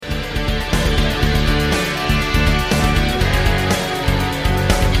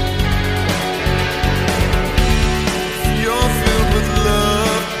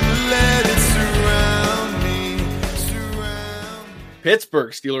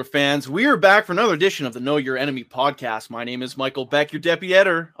Pittsburgh Steelers fans, we are back for another edition of the Know Your Enemy podcast. My name is Michael Beck, your deputy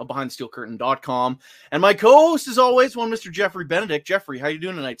editor of BehindSteelCurtain.com. And my co-host, as always, Mr. Jeffrey Benedict. Jeffrey, how you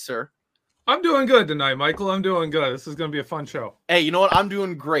doing tonight, sir? I'm doing good tonight, Michael. I'm doing good. This is going to be a fun show. Hey, you know what? I'm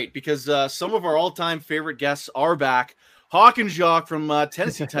doing great because some of our all-time favorite guests are back. Hawk and Jacques from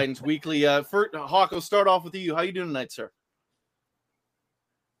Tennessee Titans Weekly. Hawk, I'll start off with you. How you doing tonight, sir?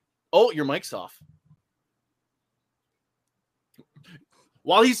 Oh, your mic's off.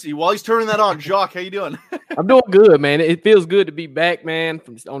 While he's turning that on, Jacques, how you doing? I'm doing good, man. It feels good to be back, man,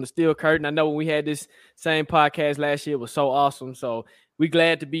 on the Steel Curtain. I know when we had this same podcast last year, it was so awesome. So we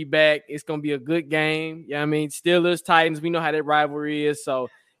glad to be back. It's going to be a good game. Yeah, I mean, Steelers, Titans, we know how that rivalry is. So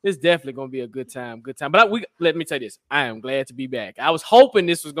it's definitely going to be a good time. But let me tell you this. I am glad to be back. I was hoping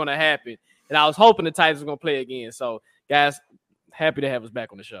this was going to happen, and I was hoping the Titans were going to play again. So, guys, happy to have us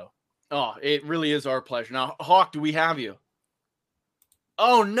back on the show. Oh, it really is our pleasure. Now, Hawk, do we have you?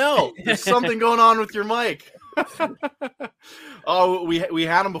 Oh, no, there's something going on with your mic. Oh, we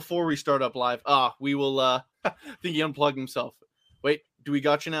had him before we start up live. We will, I think he unplugged himself. Wait, do we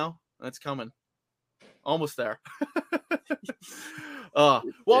got you now? That's coming. Almost there.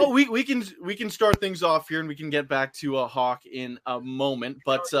 Well, we can start things off here and we can get back to Hawk in a moment.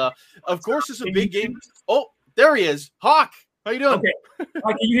 But, of course, it's a big game. Oh, there he is. Hawk, how you doing? Okay.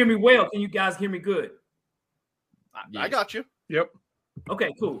 Can you hear me well? Can you guys hear me good? I got you. Yep.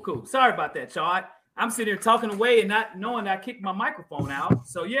 Okay, cool. Sorry about that, y'all. I'm sitting here talking away and not knowing that I kicked my microphone out.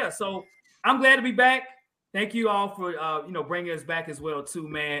 So I'm glad to be back. Thank you all for bringing us back as well too,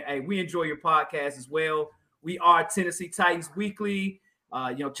 man. Hey, we enjoy your podcast as well. We are Tennessee Titans Weekly.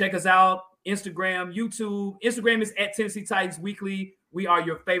 Check us out. Instagram, YouTube. Instagram is at Tennessee Titans Weekly. We are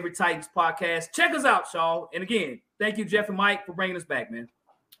your favorite Titans podcast. Check us out, y'all. And again, thank you, Jeff and Mike, for bringing us back, man.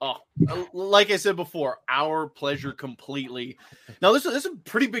 Oh, like I said before, our pleasure completely. Now, this is a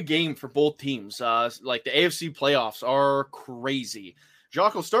pretty big game for both teams. Like the AFC playoffs are crazy.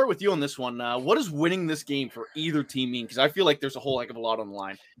 Jacques, I'll start with you on this one. What does winning this game for either team mean? Because I feel like there's a whole heck of a lot on the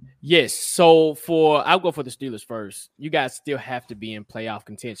line. Yes. So I'll go for the Steelers first. You guys still have to be in playoff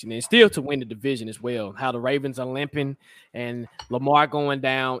contention and still to win the division as well. How the Ravens are limping and Lamar going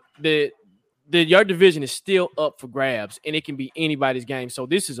down. Your division is still up for grabs, and it can be anybody's game. So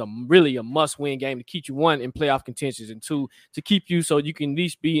this is really a must-win game to keep you, one, in playoff contentions, and two, to keep you so you can at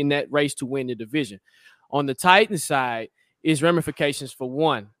least be in that race to win the division. On the Titans side is ramifications for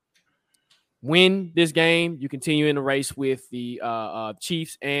one. Win this game, you continue in the race with the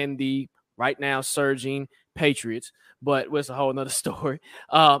Chiefs and the right now surging Patriots, but it's a whole nother story.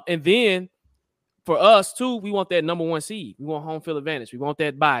 And then for us, too, we want that number one seed. We want home field advantage. We want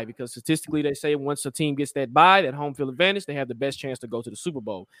that bye because statistically they say once a team gets that bye, that home field advantage, they have the best chance to go to the Super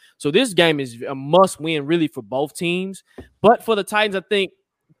Bowl. So this game is a must-win really for both teams. But for the Titans, I think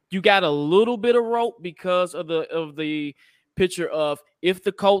you got a little bit of rope because of the picture of if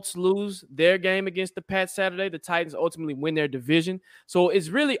the Colts lose their game against the Pats Saturday, the Titans ultimately win their division. So it's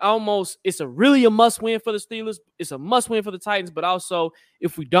really a must-win for the Steelers. It's a must-win for the Titans. But also,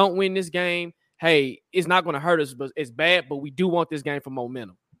 if we don't win this game, hey, it's not going to hurt us, but it's bad, but we do want this game for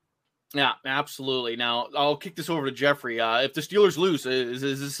momentum. Yeah, absolutely. Now, I'll kick this over to Jeffrey. If the Steelers lose, is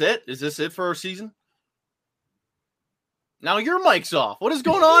this it? Is this it for our season? Now your mic's off. What is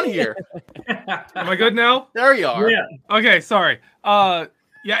going on here? Am I good now? There you are. Yeah. Okay, sorry.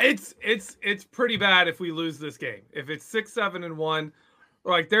 It's pretty bad if we lose this game. If it's 6-7-1,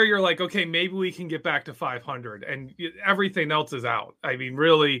 like there you're like, okay, maybe we can get back to 500 and everything else is out. I mean,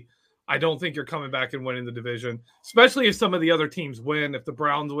 really, I don't think you're coming back and winning the division, especially if some of the other teams win. If the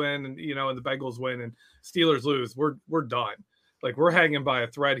Browns win and and the Bengals win and Steelers lose, we're done. Like we're hanging by a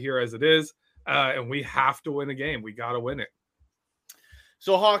thread here as it is, and we have to win a game. We got to win it.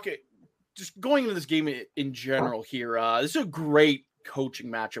 So, Hawk, just going into this game in general here, this is a great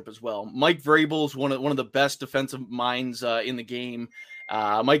coaching matchup as well. Mike Vrabel is one of the best defensive minds in the game.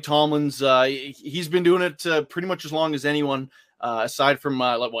 Mike Tomlin's he's been doing it pretty much as long as anyone. Aside from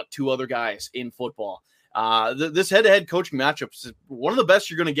two other guys in football, this head-to-head coaching matchup is one of the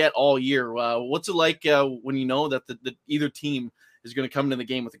best you're going to get all year. What's it like when you know that the either team is going to come into the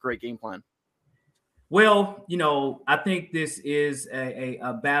game with a great game plan? Well, I think this is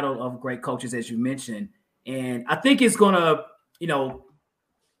a battle of great coaches, as you mentioned, and I think it's going to,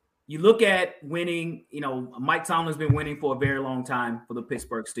 you look at winning. Mike Tomlin's been winning for a very long time for the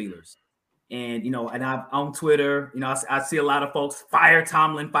Pittsburgh Steelers. And, and I've on Twitter, I see a lot of folks fire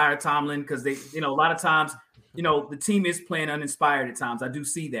Tomlin, because they, a lot of times, the team is playing uninspired at times. I do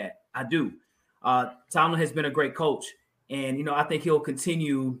see that. I do. Tomlin has been a great coach. And, I think he'll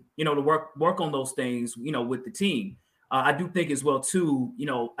continue, to work on those things, with the team. I do think as well too,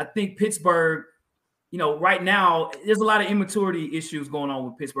 I think Pittsburgh, right now there's a lot of immaturity issues going on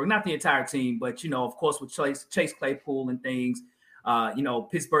with Pittsburgh, not the entire team, but, of course, with Chase Claypool and things,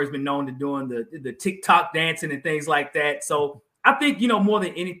 Pittsburgh's been known to doing the TikTok dancing and things like that. So I think, more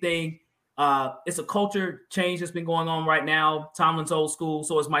than anything, it's a culture change that's been going on right now. Tomlin's old school,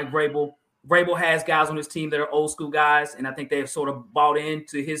 so is Mike Vrabel. Vrabel has guys on his team that are old school guys, and I think they've sort of bought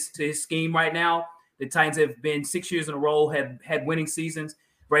into his scheme right now. The Titans have been 6 years in a row, have had winning seasons.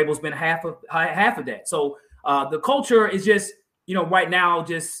 Vrabel's been half of that. So the culture is just, right now,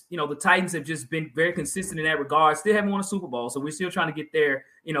 just, the Titans have just been very consistent in that regard. Still haven't won a Super Bowl, so we're still trying to get there,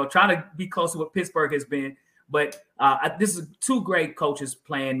 trying to be close to what Pittsburgh has been. But this is two great coaches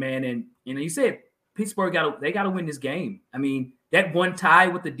playing, man. And, you said Pittsburgh got to win this game. I mean, that one tie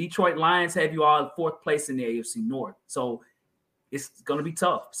with the Detroit Lions have you all fourth place in the AFC North. So it's going to be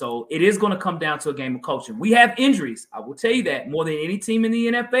tough. So it is going to come down to a game of coaching. We have injuries. I will tell you that more than any team in the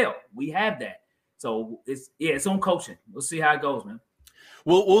NFL. We have that. So it's on coaching. We'll see how it goes, man.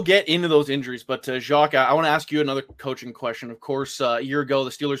 We'll get into those injuries, but Jacques, I want to ask you another coaching question. Of course, a year ago,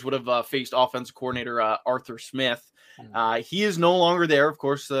 the Steelers would have faced offensive coordinator Arthur Smith. He is no longer there, of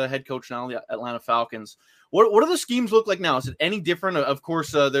course, the head coach now of the Atlanta Falcons. What do the schemes look like now? Is it any different? Of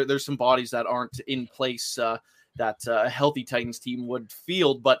course, there's some bodies that aren't in place that a healthy Titans team would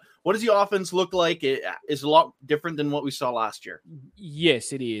field, but what does the offense look like? It is a lot different than what we saw last year.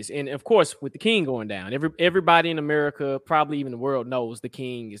 Yes, it is. And of course, with the King going down, everybody in America, probably even the world, knows the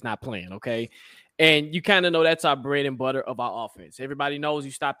King is not playing, okay? And you kind of know that's our bread and butter of our offense. Everybody knows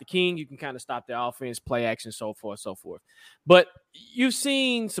you stop the King, you can kind of stop their offense, play action, so forth, so forth. But you've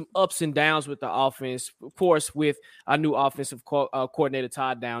seen some ups and downs with the offense, of course, with our new offensive coordinator,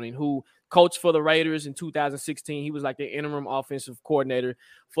 Todd Downing, who coached for the Raiders in 2016. He was like the interim offensive coordinator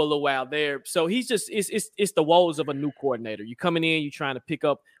for a little while there. So he's just, it's the woes of a new coordinator. You're coming in, you're trying to pick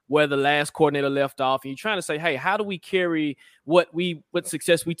up where the last coordinator left off, and you're trying to say, hey, how do we carry what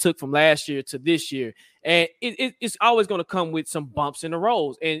success we took from last year to this year? And it's always going to come with some bumps in the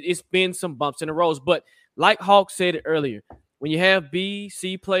roads, and it's been some bumps in the roads. But like Hawk said it earlier, when you have B,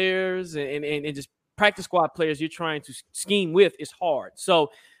 C players and just practice squad players you're trying to scheme with, it's hard.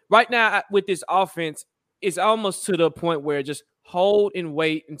 So right now, with this offense, it's almost to the point where just hold and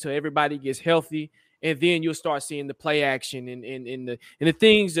wait until everybody gets healthy, and then you'll start seeing the play action and the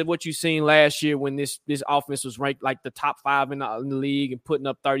things that what you seen last year when this offense was ranked like the top 5 in the league and putting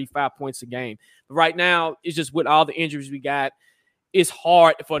up 35 points a game. But right now, it's just with all the injuries we got, it's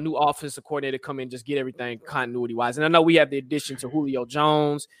hard for a new offensive coordinator to come in and just get everything continuity-wise. And I know we have the addition to Julio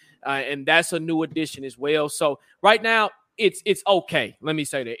Jones, and that's a new addition as well. So right now, it's okay. Let me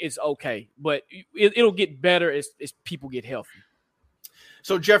say that. It's okay. But it'll get better as people get healthy.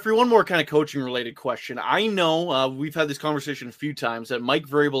 So, Jeffrey, one more kind of coaching-related question. I know we've had this conversation a few times that Mike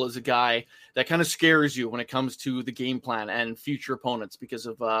Vrabel is a guy that kind of scares you when it comes to the game plan and future opponents because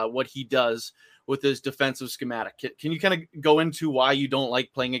of what he does with his defensive schematic. Can you kind of go into why you don't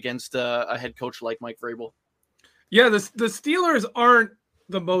like playing against a head coach like Mike Vrabel? Yeah, the Steelers aren't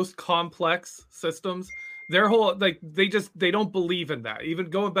the most complex systems. Their whole, they don't believe in that. Even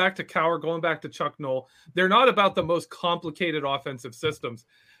going back to Cowher, going back to Chuck Noll, they're not about the most complicated offensive systems.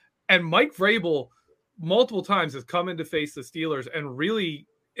 And Mike Vrabel multiple times has come in to face the Steelers and really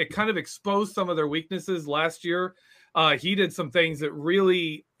it kind of exposed some of their weaknesses last year. He did some things that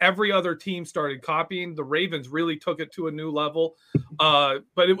really every other team started copying. The Ravens really took it to a new level,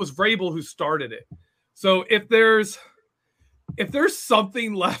 but it was Vrabel who started it. So if there's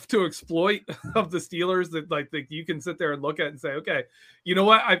something left to exploit of the Steelers that you can sit there and look at and say, okay, you know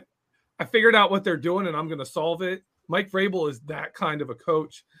what? I figured out what they're doing and I'm going to solve it. Mike Vrabel is that kind of a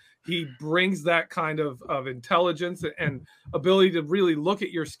coach. He brings that kind of intelligence and ability to really look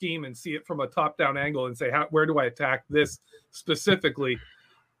at your scheme and see it from a top-down angle and say, where do I attack this specifically?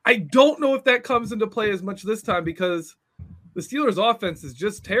 I don't know if that comes into play as much this time because the Steelers' offense is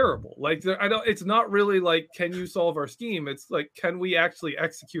just terrible. It's not really like, can you solve our scheme? It's like, can we actually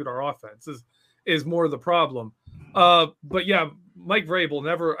execute our offense is more the problem. But yeah, Mike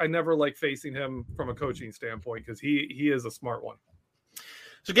Vrabel, I never like facing him from a coaching standpoint because he is a smart one.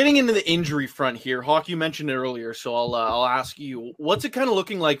 So getting into the injury front here, Hawk, you mentioned it earlier, so I'll ask you, what's it kind of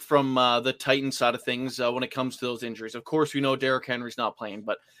looking like from the Titans side of things when it comes to those injuries? Of course, we know Derrick Henry's not playing,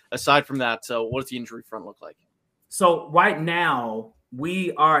 but aside from that, what does the injury front look like? So right now,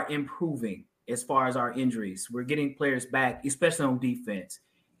 we are improving as far as our injuries. We're getting players back, especially on defense.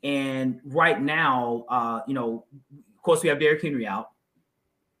 And right now, of course, we have Derrick Henry out.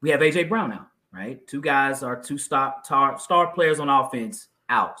 We have A.J. Brown out, right? Two guys are two star players on offense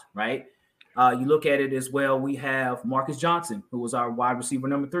out, right? You look at it as well. We have Marcus Johnson, who was our wide receiver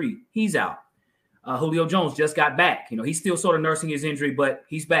number 3. He's out. Julio Jones just got back. He's still sort of nursing his injury, but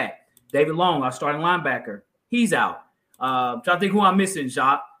he's back. David Long, our starting linebacker, he's out. Trying to think who I'm missing,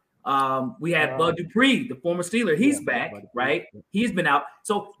 Jacques. We had Bud Dupree, the former Steeler. He's back, right? He's been out.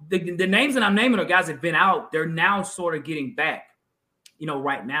 So the names that I'm naming are guys that have been out. They're now sort of getting back,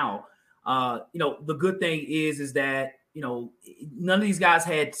 right now. The good thing is that, none of these guys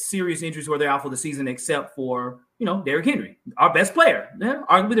had serious injuries where they're out for the season except for, Derrick Henry, our best player,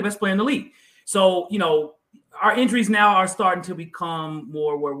 arguably the best player in the league. So, our injuries now are starting to become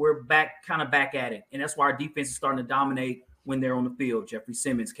more where we're back at it. And that's why our defense is starting to dominate when they're on the field. Jeffrey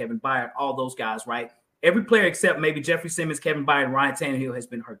Simmons, Kevin Byard, all those guys, right? Every player except maybe Jeffrey Simmons, Kevin Byard, and Ryan Tannehill has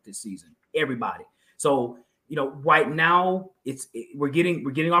been hurt this season. Everybody. So, right now we're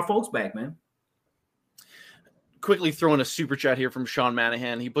getting our folks back, man. Quickly throwing a super chat here from Sean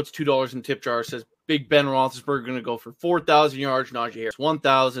Manahan. He puts $2 in the tip jar, says Big Ben Roethlisberger going to go for 4,000 yards, Najee Harris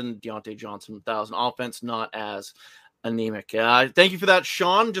 1,000, Deontay Johnson 1,000. Offense not as anemic. Thank you for that,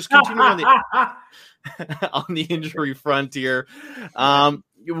 Sean. Just continue on the injury front here.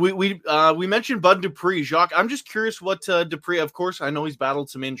 We mentioned Bud Dupree. Jacques, I'm just curious what Dupree, of course, I know he's battled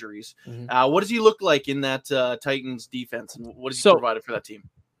some injuries. Mm-hmm. What does he look like in that Titans defense, and what has he provided for that team?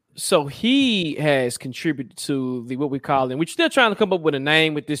 So he has contributed to what we call, and we're still trying to come up with a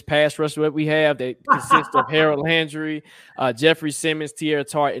name with this pass rusher that we have that consists of Harold Landry, Jeffrey Simmons, Tierra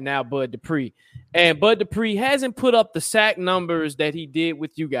Tart, and now Bud Dupree. And Bud Dupree hasn't put up the sack numbers that he did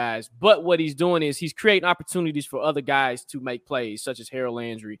with you guys, but what he's doing is he's creating opportunities for other guys to make plays, such as Harold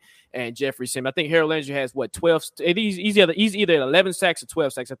Landry and Jeffrey Simmons. I think Harold Landry has 12. He's either 11 sacks or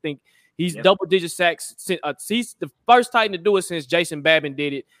 12 sacks. I think he's double-digit sacks. He's the first Titan to do it since Jason Babin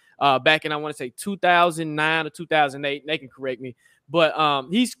did it. Back in, I want to say 2009 or 2008, they can correct me, but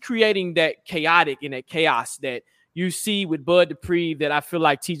he's creating that chaotic and that chaos that you see with Bud Dupree that I feel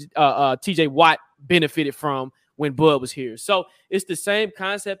like TJ Watt benefited from when Bud was here. So it's the same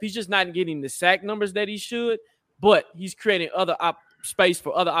concept. He's just not getting the sack numbers that he should, but he's creating other space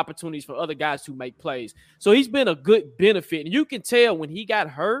for other opportunities for other guys to make plays. So he's been a good benefit, and you can tell when he got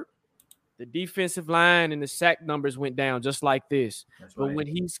hurt, the defensive line and the sack numbers went down just like this. That's right. But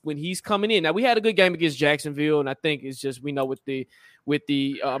when he's coming in, now we had a good game against Jacksonville, and I think it's just we know with the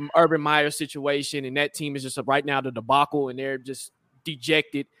Urban Meyer situation, and that team is just right now the debacle, and they're just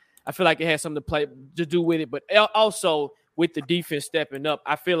dejected. I feel like it has something to do with it, but also with the defense stepping up,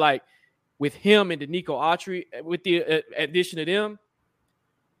 I feel like with him and Danico Autry, with the addition of them,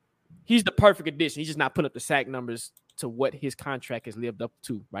 he's the perfect addition. He's just not putting up the sack numbers to what his contract has lived up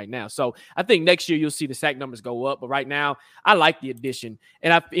to right now. So I think next year you'll see the sack numbers go up. But right now, I like the addition.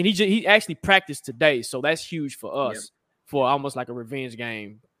 And he actually practiced today, so that's huge for us for almost like a revenge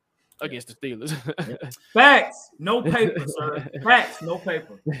game against the Steelers. Facts, no paper, sir. Facts, no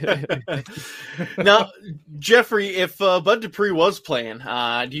paper. Now, Jeffrey, if Bud Dupree was playing,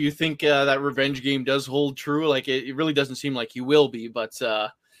 do you think that revenge game does hold true? Like it really doesn't seem like he will be, but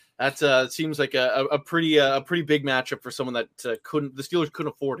that seems like a pretty big matchup for someone that the Steelers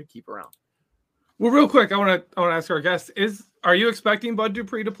couldn't afford to keep around. Well, real quick, I want to ask our guest: are you expecting Bud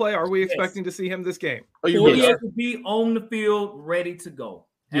Dupree to play? Are we expecting to see him this game? Oh, he has to be on the field, ready to go.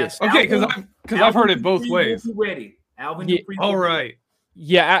 Yes. Okay, because I've heard it both ways. Ready, Alvin Dupree. All right.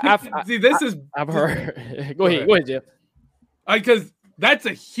 Yeah, I've heard. Go ahead, Jeff. Because that's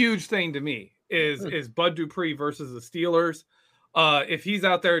a huge thing to me. Is Bud Dupree versus the Steelers? If he's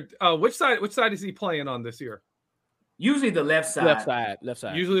out there, which side is he playing on this year? Usually the left side. Left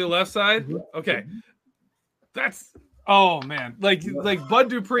side. Usually the left side. Mm-hmm. Okay, that's man. Like Bud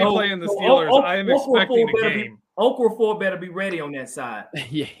Dupree playing the Steelers. I am expecting a game. Okafor better be ready on that side.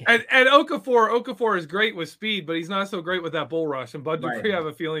 Yeah. And Okafor is great with speed, but he's not so great with that bull rush. And Bud Dupree, I have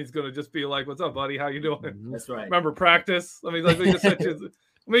a feeling he's going to just be like, "What's up, buddy? How you doing?" That's right. Remember practice? Let me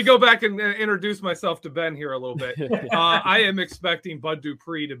go back and introduce myself to Ben here a little bit. I am expecting Bud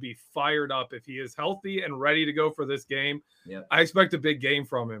Dupree to be fired up if he is healthy and ready to go for this game. Yep. I expect a big game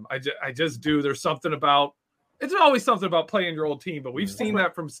from him. I just do. There's something about it's always something about playing your old team, but we've seen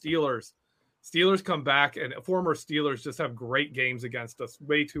that from Steelers. Steelers come back, and former Steelers just have great games against us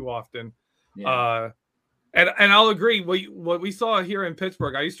way too often. Yeah. And I'll agree. What we saw here in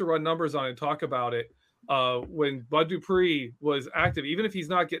Pittsburgh, I used to run numbers on it and talk about it. When Bud Dupree was active, even if he's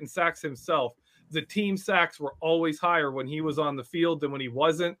not getting sacks himself, the team sacks were always higher when he was on the field than when he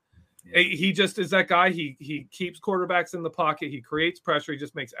wasn't. Yeah. He just is that guy. He keeps quarterbacks in the pocket. He creates pressure. He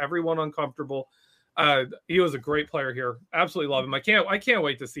just makes everyone uncomfortable. He was a great player here. Absolutely love him. I can't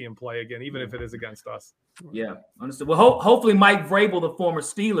wait to see him play again, even if it is against us. Yeah, understood. Well, hopefully Mike Vrabel, the former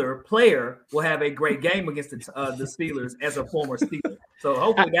Steeler player, will have a great game against the Steelers as a former Steeler. So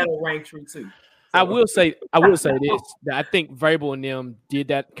hopefully that'll ring true too. So. I will say this. That I think Vrabel and them did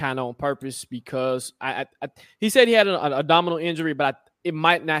that kind of on purpose because he said he had an abdominal injury, but it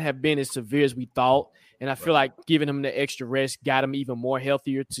might not have been as severe as we thought. And I feel like giving him the extra rest got him even more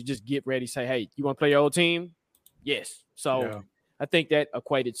healthier to just get ready. Say, hey, you want to play your old team? Yes. So I think that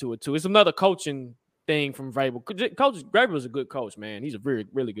equated to it too. It's another coaching thing from Vrabel. Coach Vrabel is a good coach, man. He's a really,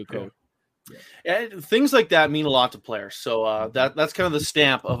 really good coach. Yeah, things like that mean a lot to players. So that's kind of the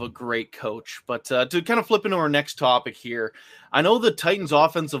stamp of a great coach. But to kind of flip into our next topic here, I know the Titans'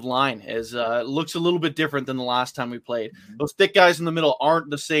 offensive line looks a little bit different than the last time we played. Those thick guys in the middle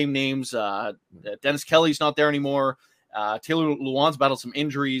aren't the same names. Dennis Kelly's not there anymore. Taylor Lewan's battled some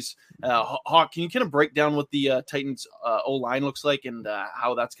injuries. Hawk, can you kind of break down what the Titans' O-line looks like and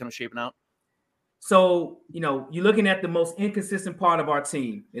how that's kind of shaping out? So, you're looking at the most inconsistent part of our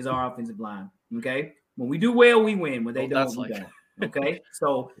team is our offensive line, okay? When we do well, we win. When they don't, we don't, okay?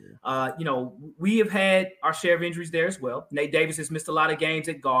 So, we have had our share of injuries there as well. Nate Davis has missed a lot of games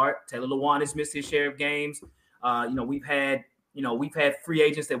at guard. Taylor Lewan has missed his share of games. We've had free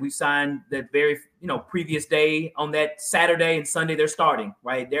agents that we signed that very, previous day on that Saturday and Sunday they're starting,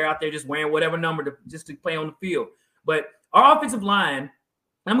 right? They're out there just wearing whatever number just to play on the field. But our offensive line,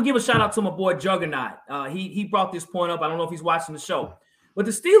 I'm going to give a shout out to my boy Juggernaut. He brought this point up. I don't know if he's watching the show. But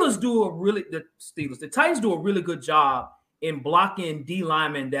the Titans do a really good job in blocking D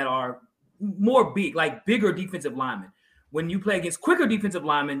linemen that are more bigger defensive linemen. When you play against quicker defensive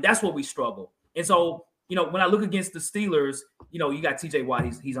linemen, that's where we struggle. And so, when I look against the Steelers, you got TJ Watt.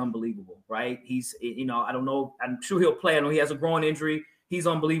 He's unbelievable, right? He's, I don't know. I'm sure he'll play. I know he has a groin injury. He's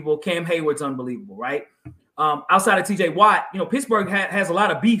unbelievable. Cam Hayward's unbelievable, right? Outside of TJ Watt, Pittsburgh has a lot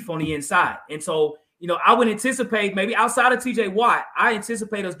of beef on the inside. And so, I would anticipate maybe outside of TJ Watt, I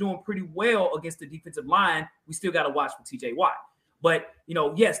anticipate us doing pretty well against the defensive line. We still got to watch for TJ Watt. But,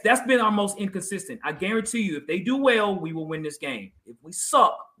 yes, that's been our most inconsistent. I guarantee you, if they do well, we will win this game. If we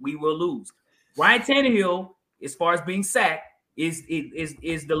suck, we will lose. Ryan Tannehill, as far as being sacked, is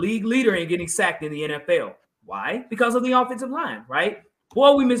the league leader in getting sacked in the NFL. Why? Because of the offensive line, right?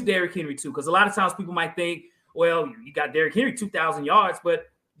 Boy, we miss Derrick Henry too, because a lot of times people might think, well, you got Derrick Henry 2,000 yards, but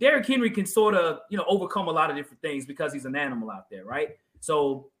Derrick Henry can sort of, overcome a lot of different things because he's an animal out there, right?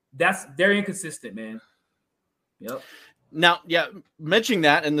 So they're inconsistent, man. Yep. Now, mentioning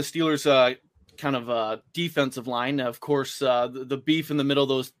that and the Steelers' kind of defensive line, of course, the beef in the middle,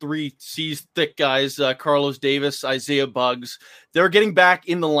 those 3 C's thick guys, Carlos Davis, Isaiah Buggs, they're getting back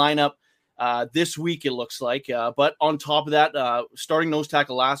in the lineup. This week, it looks like. But on top of that, starting nose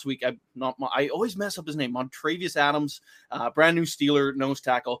tackle last week, I always mess up his name. Montravius Adams, brand new Steeler nose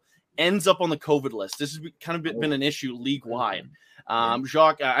tackle, ends up on the COVID list. This has kind of been an issue league-wide.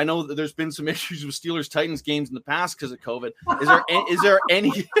 Jacques, I know that there's been some issues with Steelers-Titans games in the past because of COVID.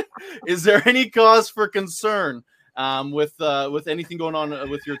 Is there any cause for concern with anything going on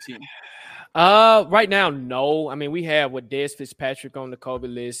with your team? Right now, no. I mean, we have Dez Fitzpatrick on the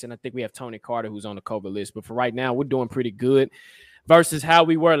COVID list, and I think we have Tony Carter who's on the COVID list. But for right now, we're doing pretty good versus how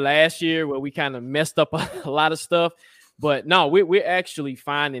we were last year, where we kind of messed up a lot of stuff. But no, we're actually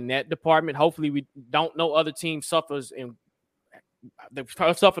fine in that department. Hopefully, we don't know other teams suffer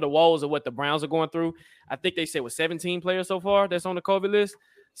the woes of what the Browns are going through. I think they said 17 players so far that's on the COVID list.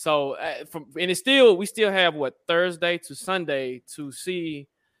 So, we still have Thursday to Sunday to see.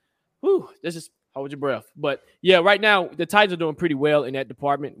 This is hold your breath. But yeah, right now the Titans are doing pretty well in that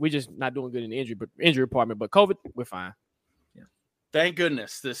department. We're just not doing good in the injury department. But COVID, we're fine. Yeah. Thank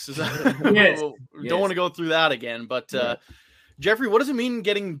goodness. This is don't want to go through that again. But Jeffrey, what does it mean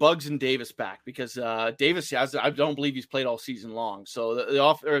getting Buggs and Davis back? Because Davis I don't believe he's played all season long. So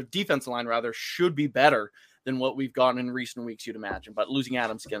the defensive line rather should be better than what we've gotten in recent weeks, you'd imagine. But losing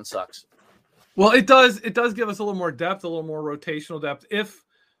Adams again sucks. Well, it does give us a little more depth, a little more rotational depth. If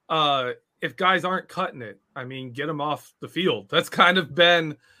guys aren't cutting it, I mean, get them off the field. That's kind of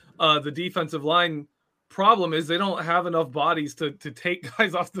been the defensive line problem, is they don't have enough bodies to take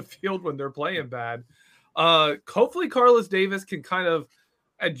guys off the field when they're playing bad. Hopefully Carlos Davis can kind of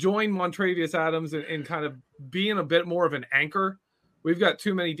join Montravius Adams and kind of being a bit more of an anchor. We've got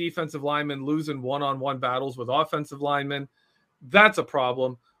too many defensive linemen losing one-on-one battles with offensive linemen. That's a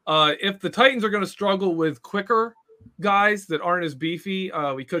problem. If the Titans are going to struggle with quicker guys that aren't as beefy,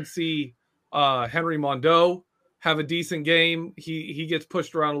 we could see Henry Mondeau have a decent game. He gets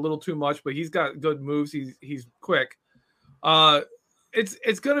pushed around a little too much, but he's got good moves. He's quick.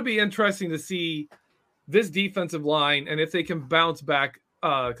 It's going to be interesting to see this defensive line and if they can bounce back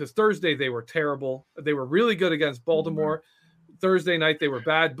because Thursday they were terrible. They were really good against Baltimore. Thursday night they were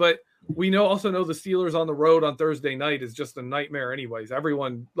bad, but we also know the Steelers on the road on Thursday night is just a nightmare anyways.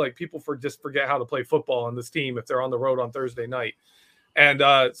 Everyone, like, people just forget how to play football on this team if they're on the road on Thursday night. And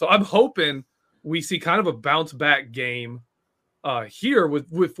so I'm hoping we see kind of a bounce back game here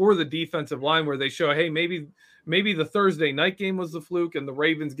with for the defensive line, where they show, hey, maybe the Thursday night game was the fluke, and the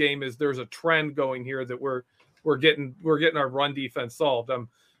Ravens game is there's a trend going here that we're getting our run defense solved. I'm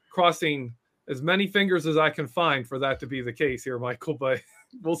crossing as many fingers as I can find for that to be the case here, Michael, but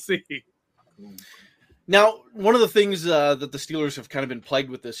we'll see. Now, one of the things that the Steelers have kind of been plagued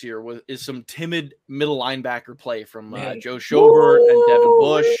with this year is some timid middle linebacker play from Joe Schobert and Devin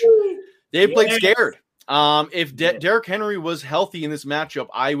Bush. They played scared. If Derrick Henry was healthy in this matchup,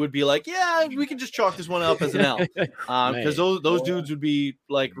 I would be like, yeah, we can just chalk this one up as an L. Because those dudes would be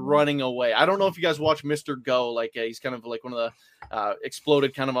like running away. I don't know if you guys watch Mr. Go. Like he's kind of like one of the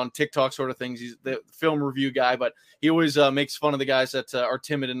exploded kind of on TikTok sort of things. He's the film review guy, but he always makes fun of the guys that are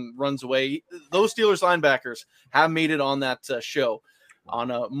timid and runs away. Those Steelers linebackers have made it on that show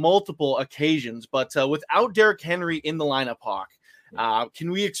on multiple occasions. But without Derrick Henry in the lineup, Hawk,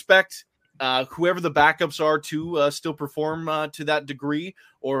 can we expect whoever the backups are to still perform to that degree,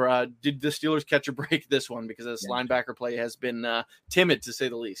 or did the Steelers catch a break this one because this linebacker play has been timid to say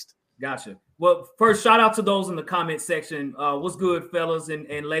the least? Gotcha. Well, first, shout out to those in the comment section. What's good, fellas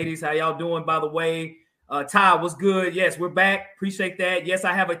and ladies? How y'all doing, by the way? Ty, what's good? Yes, we're back. Appreciate that. Yes,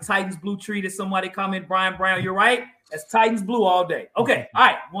 I have a Titans blue tree. Did somebody comment? Brian Brown, you're right. That's Titans blue all day. Okay. All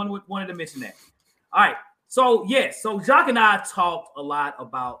right. Wanted to mention that. All right. So, yes. So, Jacques and I talked a lot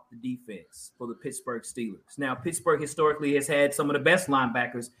about the defense for the Pittsburgh Steelers. Now, Pittsburgh historically has had some of the best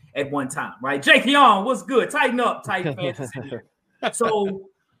linebackers at one time, right? Jake Young, what's good? Tighten up, Titan fans. So,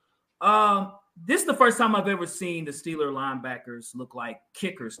 this is the first time I've ever seen the Steeler linebackers look like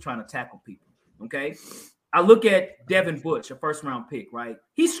kickers trying to tackle people, okay? I look at Devin Bush, a first-round pick, right?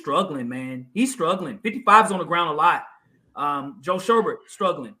 He's struggling, man. He's struggling. 55 is on the ground a lot. Joe Schobert,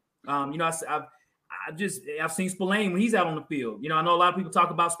 struggling. I've seen Spillane when he's out on the field. I know a lot of people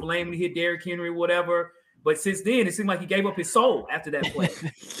talk about Spillane when he hit Derrick Henry or whatever, but since then it seemed like he gave up his soul after that play.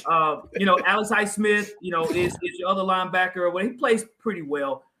 Alex Highsmith, is your other linebacker. Well, he plays pretty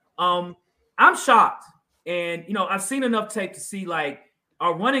well. I'm shocked, and I've seen enough tape to see like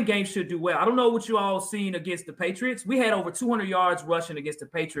our running game should do well. I don't know what you all seen against the Patriots. We had over 200 yards rushing against the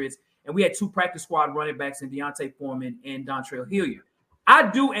Patriots, and we had 2 practice squad running backs in Deontay Foreman and Dontrell Hilliard. I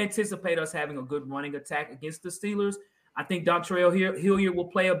do anticipate us having a good running attack against the Steelers. I think Dontrell Hilliard will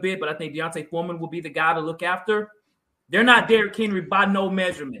play a bit, but I think Deontay Foreman will be the guy to look after. They're not Derrick Henry by no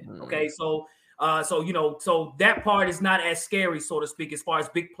measurement. Okay, so that part is not as scary, so to speak, as far as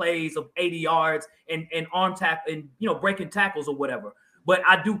big plays of 80 yards and arm tap and breaking tackles or whatever. But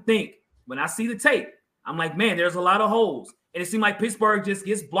I do think when I see the tape, I'm like, man, there's a lot of holes, and it seems like Pittsburgh just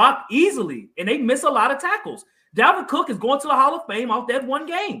gets blocked easily, and they miss a lot of tackles. Dalvin Cook is going to the Hall of Fame off that one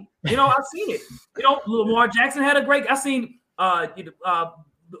game. I've seen it. Lamar Jackson had a great. I seen the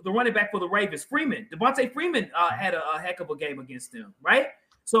running back for the Ravens, Freeman. Devontae Freeman had a heck of a game against them, right?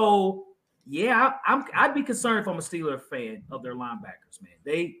 So yeah, I'd be concerned if I'm a Steeler fan of their linebackers,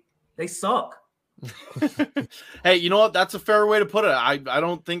 man. They suck. Hey, you know what? That's a fair way to put it. I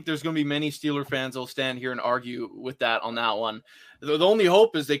don't think there's going to be many Steeler fans that'll stand here and argue with that on that one. The only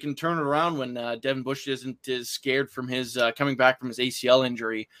hope is they can turn it around when Devin Bush isn't as scared from his coming back from his ACL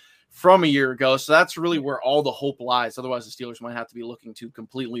injury from a year ago. So that's really where all the hope lies. Otherwise, the Steelers might have to be looking to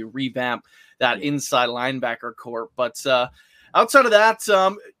completely revamp that inside linebacker corps. But outside of that,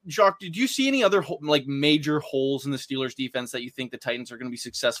 Jacques, did you see any other major holes in the Steelers defense that you think the Titans are going to be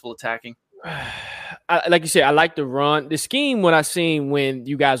successful attacking? Like you said, I like the run. The scheme, what I seen when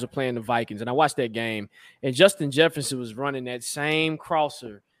you guys were playing the Vikings, and I watched that game, and Justin Jefferson was running that same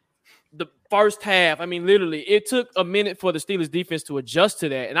crosser. The first half, I mean, literally, it took a minute for the Steelers defense to adjust to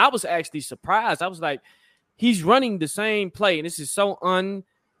that, and I was actually surprised. I was like, he's running the same play, and this is so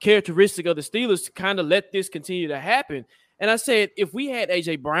uncharacteristic of the Steelers to kind of let this continue to happen. And I said, if we had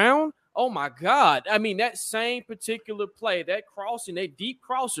A.J. Brown, oh, my God. I mean, that same particular play, that crossing, that deep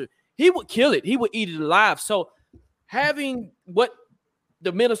crosser, he would kill it. He would eat it alive. So having what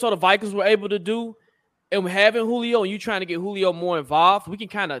the Minnesota Vikings were able to do and having Julio and you trying to get Julio more involved, we can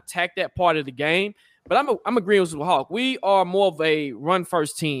kind of attack that part of the game. But I'm agreeing with Hawk. We are more of a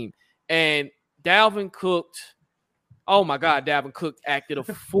run-first team. And Dalvin Cook, oh, my God, Dalvin Cook acted a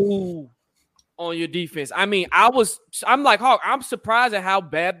fool on your defense. I mean, I'm like, Hawk, I'm surprised at how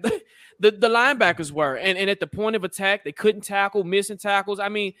bad the linebackers were. And at the point of attack, they couldn't tackle, missing tackles. I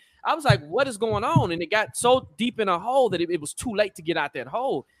mean, I was like, what is going on? And it got so deep in a hole that it was too late to get out that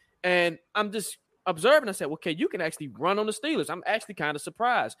hole. And I'm just observing. I said, okay, you can actually run on the Steelers. I'm actually kind of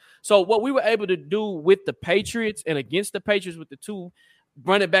surprised. So what we were able to do with the Patriots and against the Patriots with the two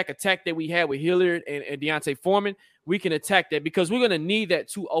running back attack that we had with Hilliard and Deontay Foreman, we can attack that because we're going to need that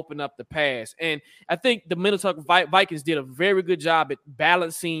to open up the pass. And I think the Minnesota Vikings did a very good job at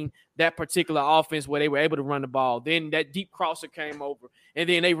balancing that particular offense where they were able to run the ball. Then that deep crosser came over, and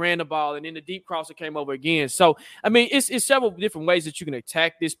then they ran the ball, and then the deep crosser came over again. So, I mean, it's several different ways that you can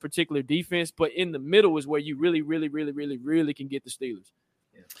attack this particular defense, but in the middle is where you really, really, really, really, really can get the Steelers.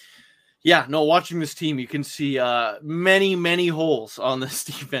 Yeah, no, watching this team, you can see many, many holes on this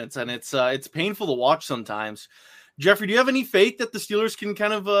defense, and it's painful to watch sometimes. Jeffrey, do you have any faith that the Steelers can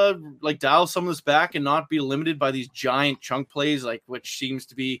kind of dial some of this back and not be limited by these giant chunk plays, which seems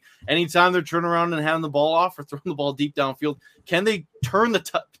to be anytime they're turning around and handing the ball off or throwing the ball deep downfield? Can they turn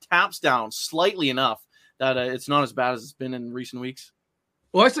the taps down slightly enough that it's not as bad as it's been in recent weeks?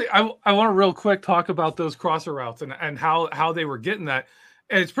 Well, actually, I want to real quick talk about those crosser routes and how they were getting that.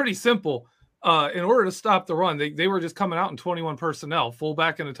 And it's pretty simple. In order to stop the run, they were just coming out in 21 personnel,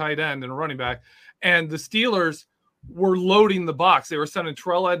 fullback and a tight end and a running back. And the Steelers were loading the box. They were sending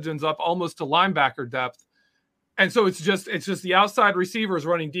Terrell Edmonds up almost to linebacker depth. And so it's just the outside receivers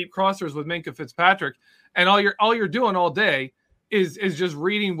running deep crossers with Minkah Fitzpatrick. And all you're doing all day is just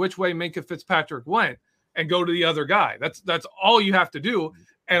reading which way Minkah Fitzpatrick went and go to the other guy. That's all you have to do.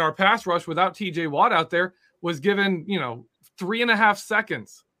 And our pass rush without TJ Watt out there was given, 3.5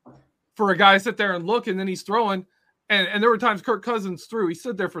 seconds for a guy to sit there and look, and then he's throwing. And there were times Kirk Cousins threw. He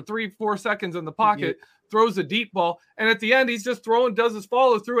stood there for 3-4 seconds in the pocket, throws a deep ball, and at the end he's just throwing, does his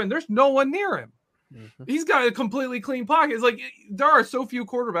follow through, and there's no one near him. Mm-hmm. He's got a completely clean pocket. It's like there are so few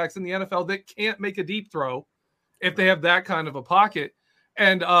quarterbacks in the NFL that can't make a deep throw if they have that kind of a pocket.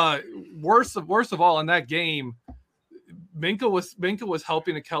 And worst of all, in that game, Minkah was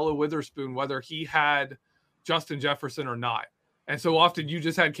helping Ahkello Witherspoon whether he had Justin Jefferson or not. And so often you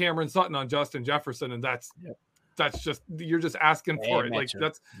just had Cameron Sutton on Justin Jefferson, and that's just, you're just asking for it. Like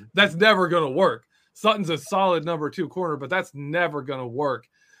that's never going to work. Sutton's a solid number 2 corner, but that's never going to work.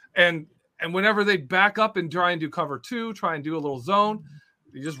 And whenever they back up and try and do cover 2, try and do a little zone,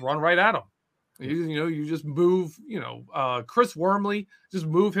 you just run right at them. You just move, Chris Wormley, just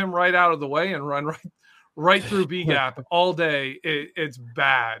move him right out of the way and run right through B gap all day. It's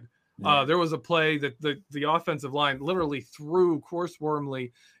bad. There was a play that the offensive line literally threw Chris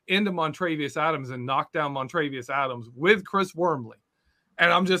Wormley into Montravius Adams and knocked down Montravius Adams with Chris Wormley.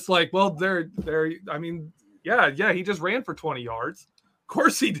 And I'm just like, well, I mean, yeah, he just ran for 20 yards. Of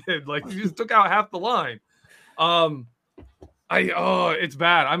course he did. Like, he just took out half the line. It's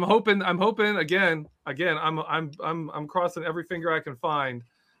bad. I'm hoping again, I'm crossing every finger I can find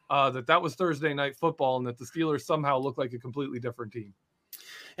that was Thursday night football and that the Steelers somehow look like a completely different team.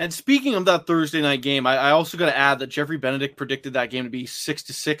 And speaking of that Thursday night game, I also got to add that Jeffrey Benedict predicted that game to be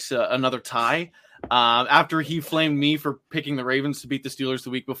 6-6, another tie. After he flamed me for picking the Ravens to beat the Steelers the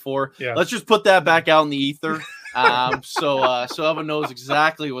week before. Yeah. Let's just put that back out in the ether. So everyone knows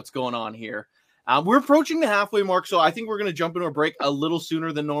exactly what's going on here. We're approaching the halfway mark, so I think we're going to jump into a break a little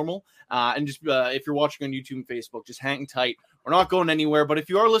sooner than normal. And just if you're watching on YouTube and Facebook, just hang tight. We're not going anywhere, but if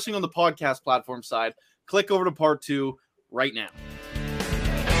you are listening on the podcast platform side, click over to part 2 right now.